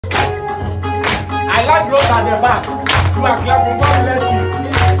I like those at the back. You are clapping. God bless you.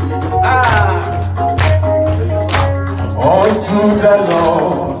 Unto the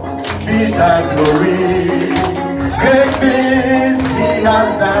Lord be thy glory. Great things he has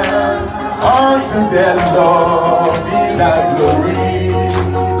done. Unto the Lord be thy glory.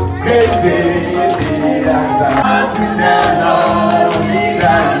 Great things he has done. Unto the Lord be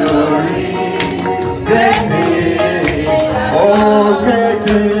thy glory. Great things, oh great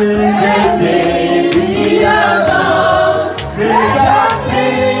things he has done. Great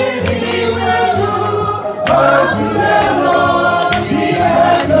things he will do. Unto the Lord be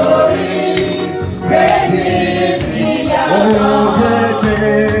thy glory. Great things he has done. Oh great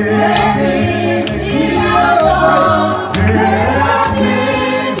things he has done. Great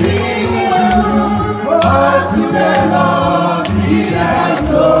things he will do. Unto the Lord be thy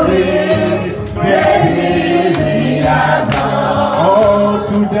glory. Great things he has done. Oh,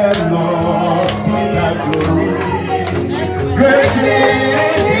 to the Lord be thy glory. Great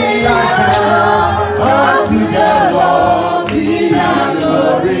things he has done. Unto the Lord be thy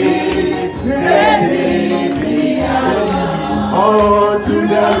glory. Great things he has done. Oh, to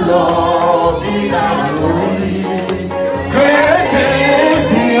the Lord be thy glory. Great things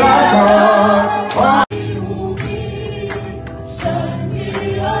he has done.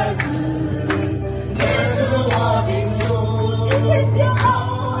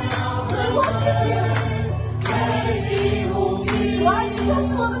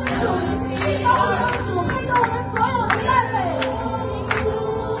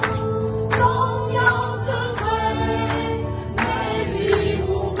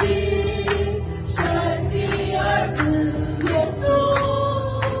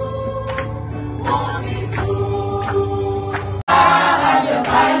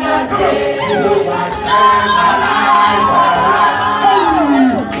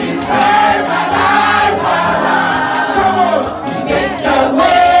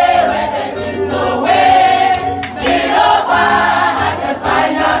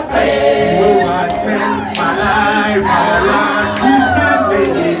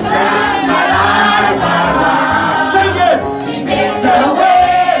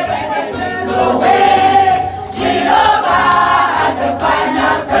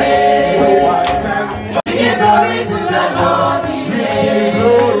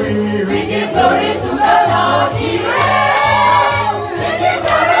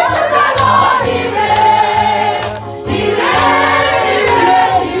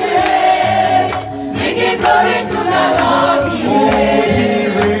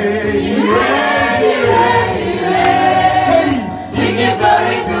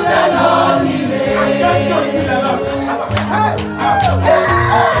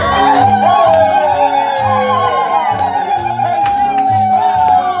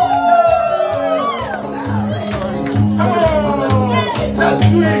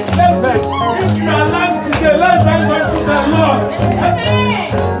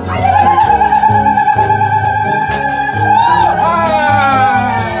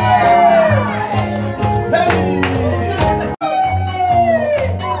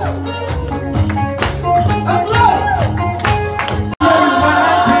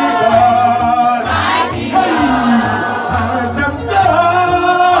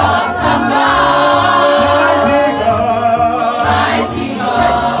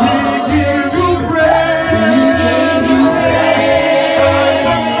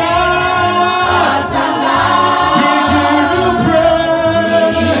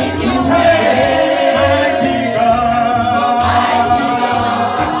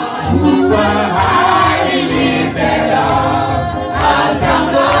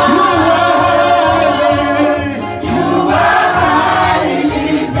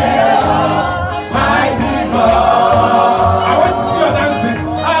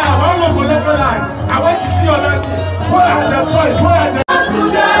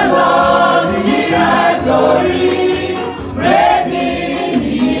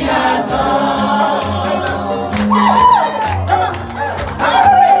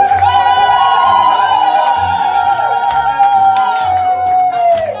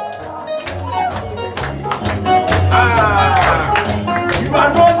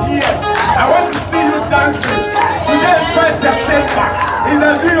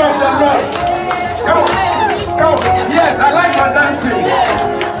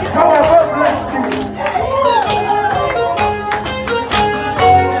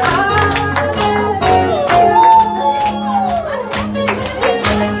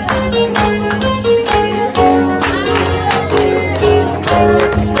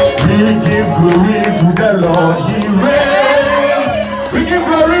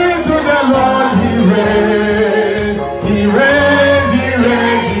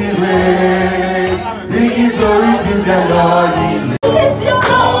 the Lord He lives. 这是荣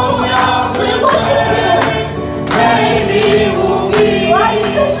耀，最我是美丽无比。主啊，你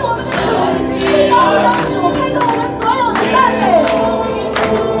就是我们的主，你高上主，配得我们所有的赞美。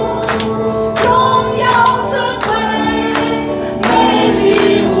荣耀尊贵，美丽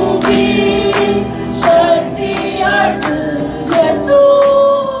无比，神的儿子耶稣，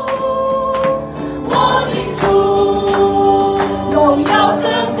我的主，荣耀尊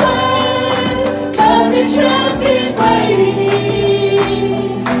贵，能力权柄归于你，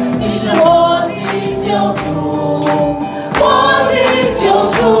你是我的救主，我的救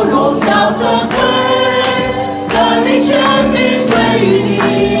赎，荣耀尊贵，能力权柄归于你，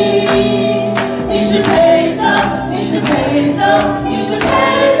你是配的，你是配的，你是配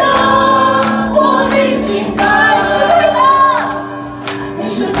的，我的敬拜是配的，你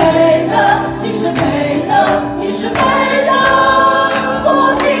是配的，你是配的，你是配的，我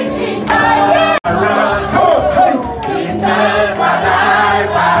的敬拜。 He turns my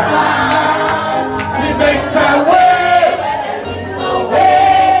life around. He makes a way where there seems no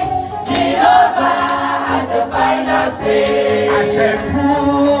way. Jehovah has the final say. I said, who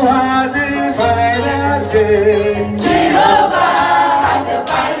has the final say? Jehovah has the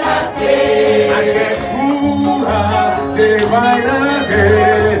final say. I said, who has the final say?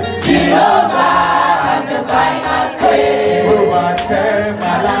 Jehovah has the final say. Jehovah turn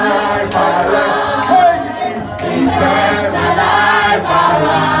my life around. He turns my life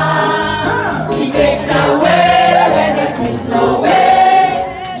around. He makes a way where there seems no way.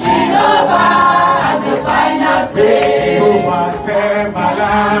 Jehovah has the final say. Jehovah turn my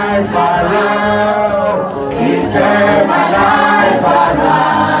life around. He turns my life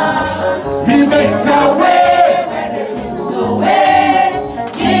around. He makes a way where there seems no way.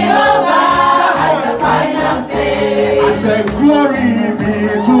 Jehovah has the final say. I said, glory be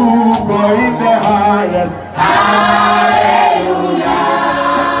to God in the highest. Hallelujah.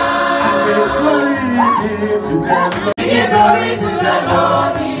 I say glory be to God. We give glory to the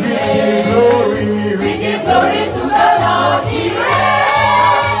Lord, He reigns. We give glory to the Lord, He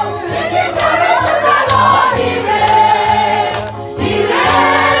reigns. We give glory to the Lord, He reigns. He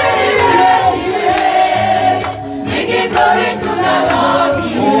reigns, He reigns, He reigns. We give glory to the Lord,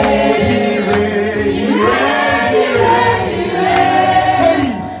 He reigns. He reigns, He reigns, He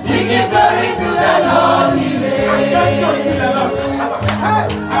reigns. We give glory to the Lord, He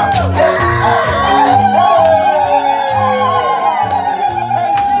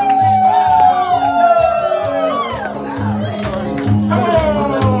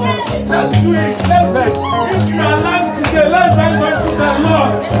Let's do it. Let's dance. If you are alive today, let's dance unto the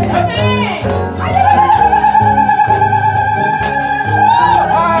Lord.